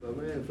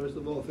First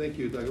of all, thank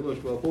you,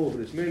 Hakadosh Baruch Hu, for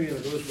this meeting.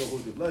 Hakadosh Baruch Hu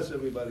to bless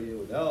everybody here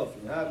with health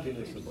and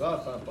happiness and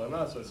bracha and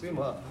parnasa,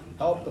 simha.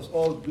 Help us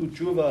all do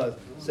tshuva.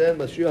 Send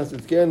Mashiach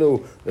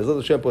Tzidkenu. Bezrat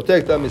Hashem,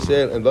 protect Am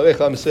Yisrael and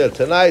Barech Am Yisrael.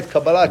 Tonight,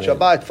 Kabbalat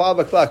Shabbat, 5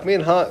 o'clock.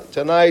 Minha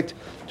tonight.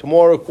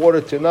 Tomorrow,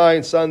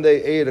 8:45.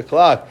 Sunday, 8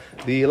 o'clock.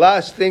 The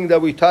last thing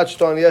that we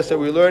touched on yesterday,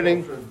 we're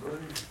learning.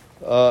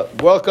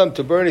 Welcome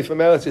to Bernie from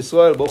Eretz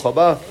Yisrael. Baruch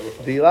haba.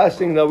 The last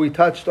thing that we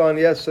touched on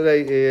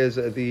yesterday is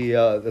the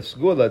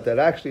segula, that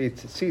actually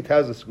Tzitzit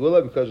has a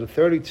segula because of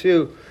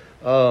 32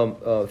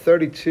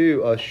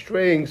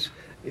 strings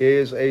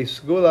is a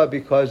segula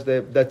because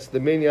that's the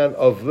minyan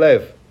of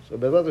lev. So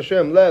Bezrat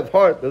Hashem, lev,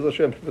 heart, Bezrat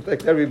Hashem,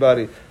 protect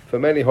everybody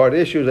from any heart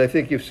issues. I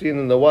think you've seen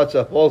in the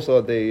WhatsApp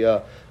also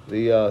the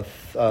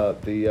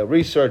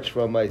research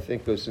from, I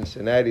think it was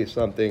Cincinnati or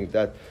something,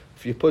 that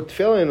if you put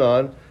tefillin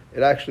on,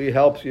 it actually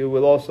helps you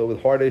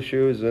with heart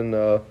issues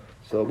and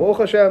so Baruch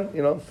Hashem,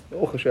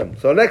 Baruch Hashem.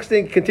 So next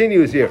thing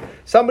continues here.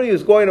 Somebody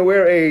who's going to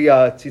wear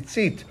a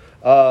tzitzit,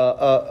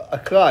 a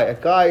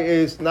krai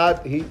is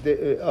not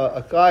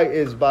a krai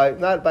is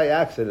not by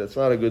accident. It's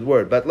not a good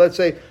word. But let's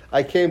say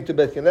I came to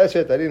Bet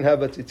Knesset, I didn't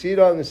have a tzitzit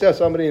on. Instead,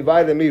 somebody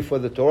invited me for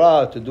the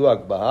Torah to do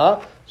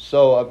akbaha.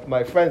 So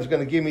my friend's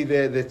going to give me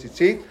the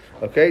tzitzit.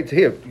 Okay,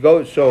 here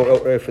go.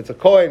 So if it's a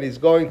Kohen, he's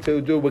going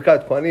to do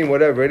Birkat Kohanim,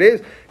 whatever it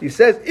is. He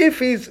says if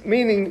he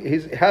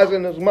has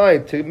in his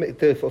mind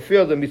to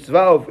fulfill the mitzvah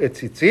of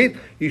tzitzit,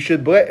 he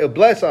should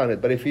bless on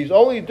it. But if he's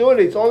only doing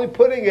it, he's only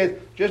putting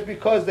it just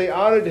because they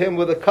honored him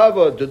with a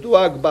cover to do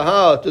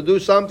akbaha, to do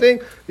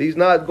something, he's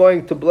not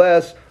going to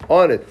bless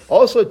on it.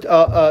 Also,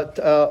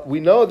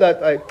 we know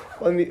that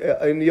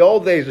in the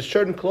old days, a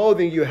certain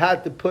clothing you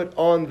had to put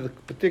on the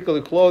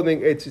particular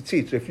clothing a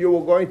tzitzit. So if you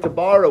were going to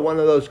borrow one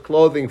of those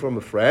clothing from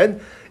a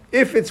friend,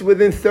 if it's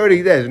within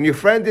 30 days and your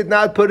friend did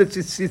not put a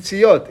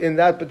tzitzit in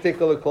that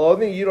particular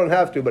clothing, you don't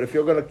have to. But if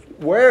you're going to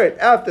wear it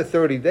after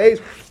 30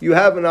 days, you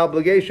have an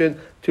obligation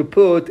to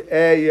put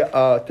the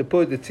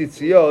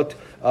tzitzit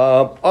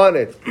on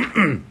it.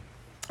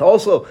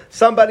 Also,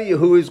 somebody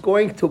who is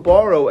going to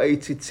borrow a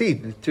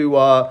tzitzit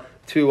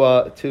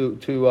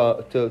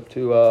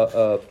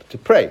to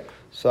pray.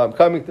 So I'm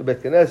coming to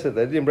Bet Knesset.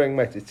 I didn't bring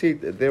my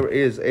tzitzit. There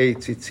is a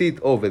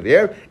tzitzit over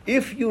there.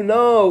 If you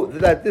know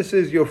that this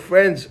is your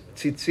friend's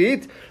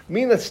tzitzit,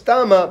 mina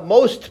stama,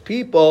 most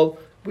people.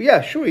 Well,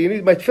 yeah, sure. You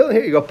need my tefillin.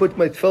 Here you go. Put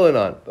my tefillin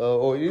on.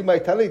 Or you need my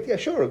talit. Yeah,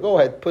 sure. Go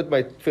ahead. Put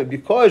my tefillin.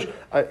 Because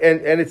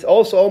and it's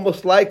also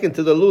almost likened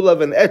to the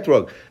lulav and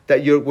etrog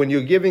that when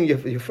you're giving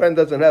your friend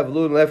doesn't have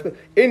lulav and etrog,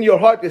 in your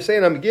heart you're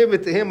saying I'm giving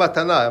it to him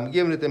matana. I'm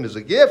giving it to him as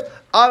a gift.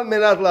 Al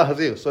menat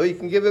lahazir. So he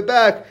can give it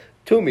back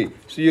to me.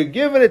 So you're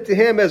giving it to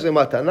him as a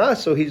matana.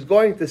 So he's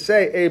going to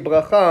say a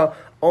bracha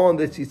on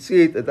the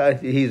tzitzit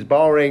that he's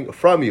borrowing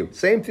from you.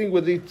 Same thing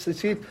with the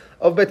tzitzit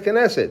of Bet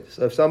Knesset.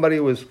 So if somebody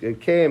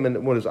came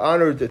and was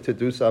honored to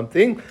do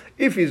something,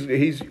 if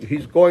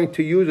he's going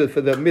to use it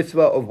for the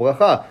mitzvah of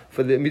bracha,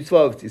 for the mitzvah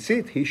of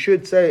tzitzit, he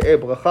should say a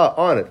bracha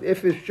on it.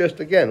 If it's just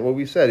again what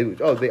we said,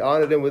 they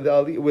honored him with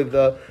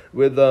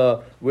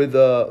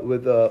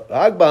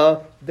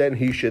Agba, then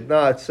he should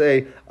not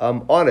say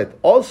on it.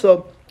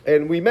 Also.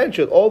 And we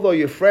mentioned, although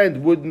your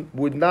friend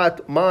would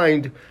not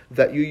mind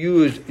that you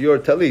used your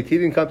talit, he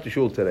didn't come to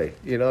shul today,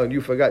 and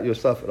you forgot your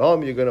stuff at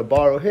home, you're going to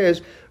borrow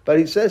his. But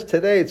he says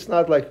today it's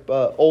not like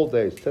old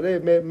days. Today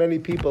many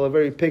people are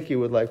very picky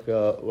with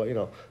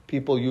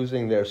people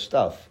using their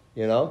stuff,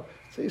 So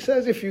he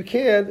says if you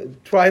can,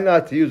 try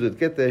not to use it.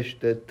 Get the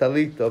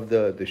talit of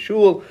the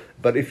shul.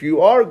 But if you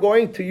are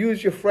going to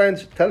use your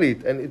friend's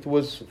talit and it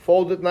was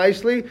folded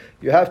nicely,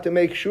 you have to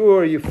make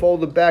sure you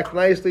fold it back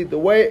nicely. The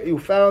way you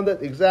found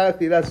it,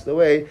 exactly that's the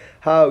way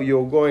how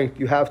you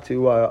have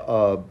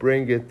to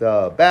bring it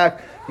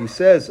back. He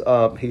says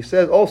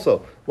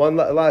also, one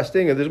last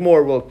thing, and there's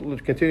more, we'll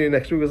continue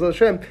next week with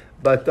Hashem,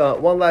 but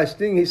one last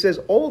thing, he says,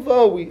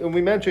 although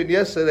we mentioned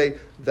yesterday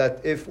that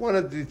if one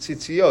of the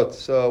tzitziyot,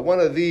 so one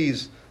of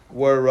these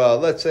were,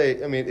 let's say,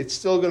 it's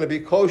still going to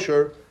be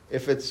kosher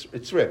if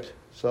it's ripped.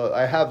 So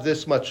I have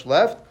this much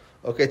left.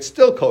 Okay, it's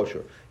still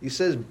kosher. He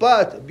says,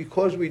 but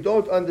because we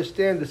don't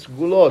understand the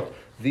segulot,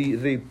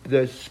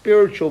 the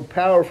spiritual,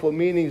 powerful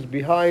meanings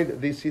behind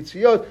the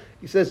tzitziyot,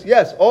 he says,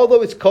 yes,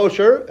 although it's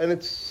kosher and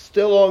it's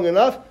still long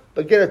enough,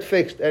 but get it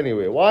fixed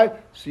anyway. Why?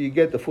 So you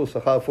get the full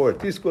sachar for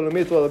it. When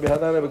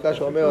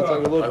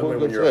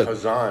you're a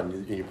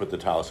chazan, you put the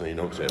talis on, you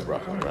don't say a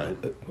bracha, right?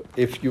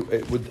 It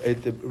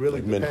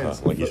really like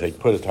depends. Mincha, like you say,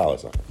 put a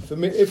talis on. So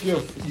if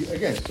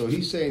again, so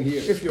he's saying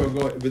here, if you're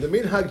going, but the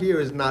minhag here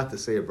is not to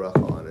say a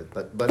bracha on it,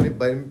 but the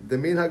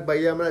minhag by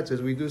Yemenite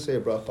says we do say a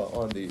bracha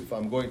on the. If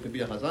I'm going to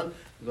be a chazan,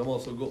 because I'm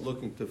also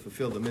looking to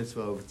fulfill the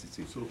mitzvah of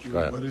tzitzit. So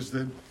what is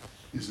that?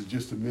 Is it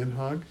just a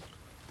minhag?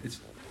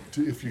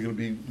 if you're gonna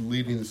be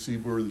leading the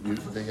Sibur,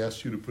 they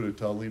ask you to put a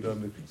talit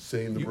on it,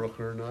 saying the bracha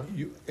or not?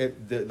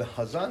 The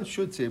Hazan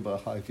should say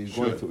bracha if he's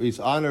going Should. to. He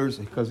honors,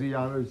 because he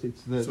honors,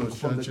 it's the So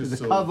it's not just the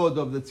so- kavod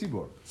of the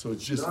tzibur. So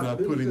it's just not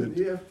putting in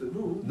the, the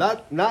afternoon.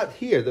 Not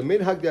here. The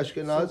minhag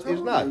Ashkenaz So is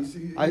tell not. me,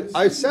 you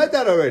I see- said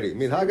that already.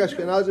 Minhag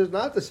Ashkenaz is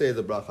not to say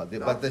the bracha.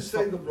 Not But to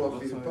say the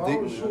bracha. If the-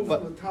 Baal Shul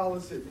but- from the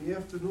talis in the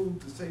afternoon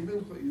to say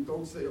mincha, you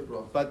don't say a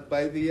bracha. But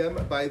by the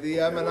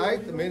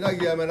Yemenite, the minhag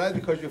Yemenite,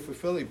 because you're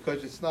fulfilling,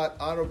 because it's not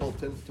honorable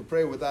to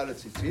pray without a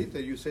tzitzit,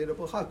 then you say the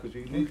bracha because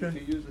you need Okay.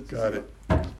 to use the tzitzit. got it.